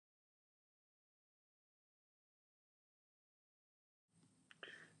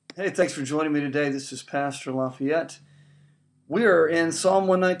Hey, thanks for joining me today. This is Pastor Lafayette. We are in Psalm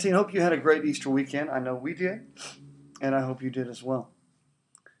 119. Hope you had a great Easter weekend. I know we did, and I hope you did as well.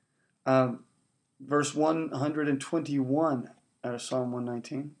 Verse 121 out of Psalm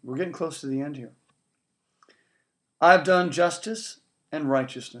 119. We're getting close to the end here. I have done justice and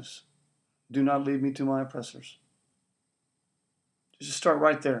righteousness. Do not lead me to my oppressors. Just start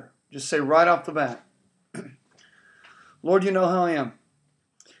right there. Just say right off the bat, Lord, you know how I am.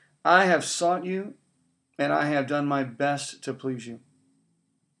 I have sought you, and I have done my best to please you.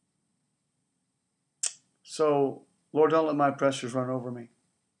 So, Lord, don't let my oppressors run over me.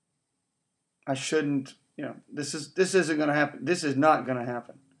 I shouldn't, this isn't going to happen. This is not going to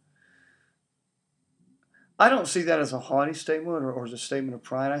happen. I don't see that as a haughty statement or as a statement of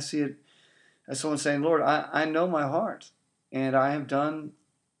pride. I see it as someone saying, Lord, I know my heart, and I have done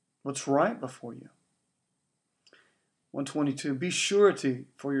what's right before you. 122, be surety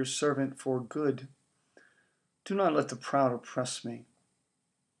for your servant for good. Do not let the proud oppress me.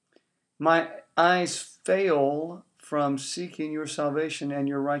 My eyes fail from seeking your salvation and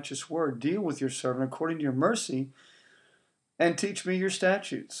your righteous word. Deal with your servant according to your mercy and teach me your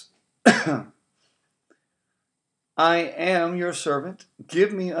statutes. I am your servant.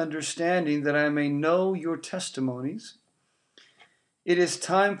 Give me understanding that I may know your testimonies. It is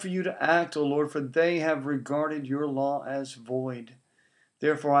time for you to act, O Lord, for they have regarded your law as void.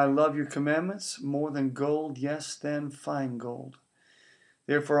 Therefore I love your commandments more than gold, yes, than fine gold.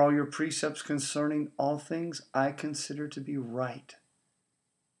 Therefore all your precepts concerning all things I consider to be right.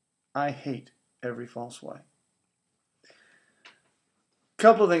 I hate every false way. A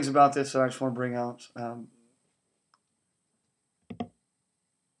couple of things about this that I just want to bring out.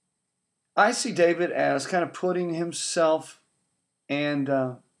 I see David as kind of putting himself and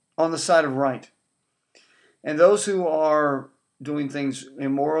on the side of right. And those who are doing things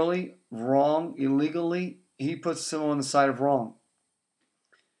immorally, wrong, illegally, he puts them on the side of wrong.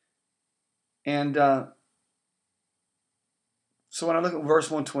 And so when I look at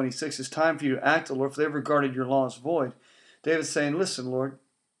verse 126, it's time for you to act, O Lord, for they've regarded your law as void. David's saying, listen, Lord,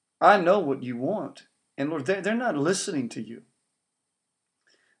 I know what you want. And Lord, they're not listening to you.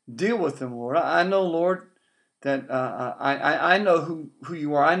 Deal with them, Lord. I know, Lord, that I know who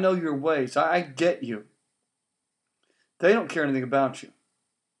you are. I know your ways. I get you. They don't care anything about you.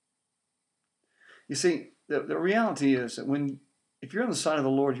 You see, the reality is that if you're on the side of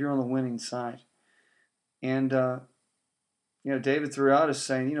the Lord, you're on the winning side. And, David throughout is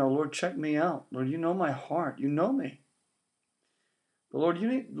saying, Lord, check me out. Lord, you know my heart. You know me. But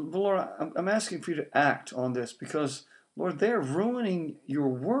Lord, I'm asking for you to act on this because, Lord, they're ruining your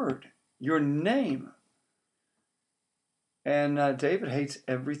word, your name. And David hates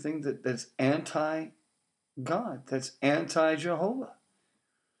everything that's anti-God, that's anti-Jehovah.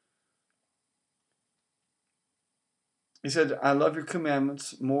 He said, I love your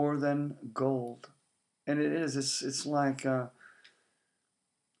commandments more than gold. And it is. It's like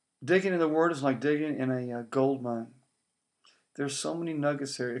digging in the Word is like digging in a gold mine. There's so many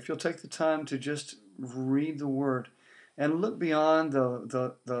nuggets there. If you'll take the time to just read the Word and look beyond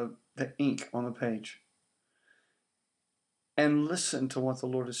the ink on the page and listen to what the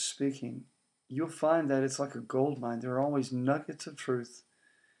Lord is speaking, you'll find that it's like a gold mine. There are always nuggets of truth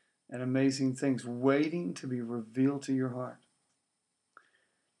and amazing things waiting to be revealed to your heart.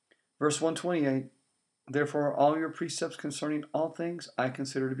 Verse 128, therefore all your precepts concerning all things I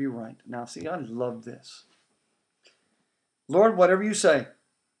consider to be right. Now see, I love this. Lord, whatever you say,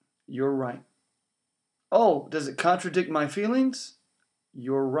 you're right. Oh, does it contradict my feelings?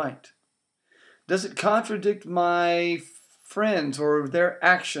 You're right. Does it contradict my friends or their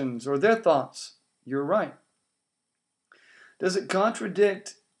actions or their thoughts? You're right. Does it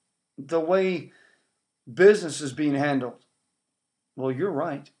contradict the way business is being handled? Well, you're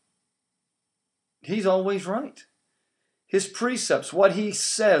right. He's always right. His precepts, what he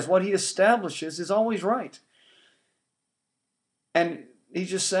says, what he establishes is always right. And he's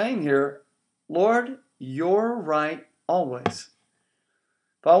just saying here, Lord, you're right always.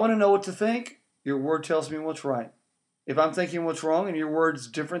 If I want to know what to think, your word tells me what's right. If I'm thinking what's wrong and your word is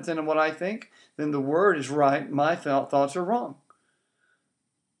different than what I think, then the word is right, my thoughts are wrong.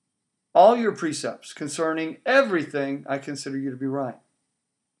 All your precepts concerning everything, I consider you to be right.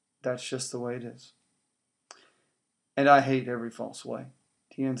 That's just the way it is. And I hate every false way.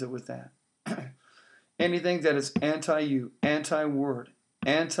 He ends it with that. Anything that is anti-you, anti-word,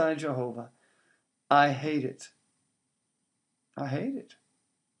 anti-Jehovah, I hate it. I hate it.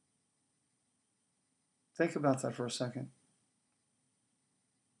 Think about that for a second.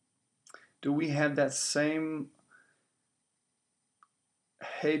 Do we have that same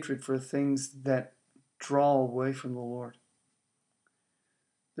hatred for things that draw away from the Lord.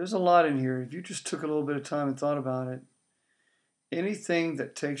 There's a lot in here. If you just took a little bit of time and thought about it, anything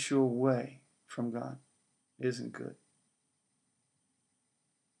that takes you away from God isn't good.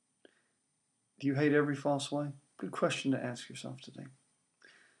 Do you hate every false way? Good question to ask yourself today.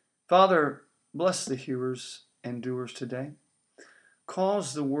 Father, bless the hearers and doers today.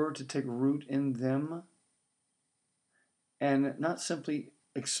 Cause the word to take root in them and not simply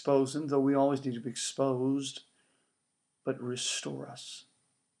expose them, though we always need to be exposed, but restore us,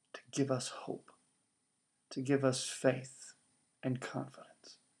 to give us hope, to give us faith and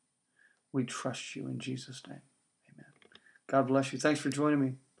confidence. We trust you in Jesus' name. Amen. God bless you. Thanks for joining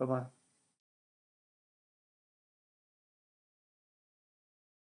me. Bye-bye.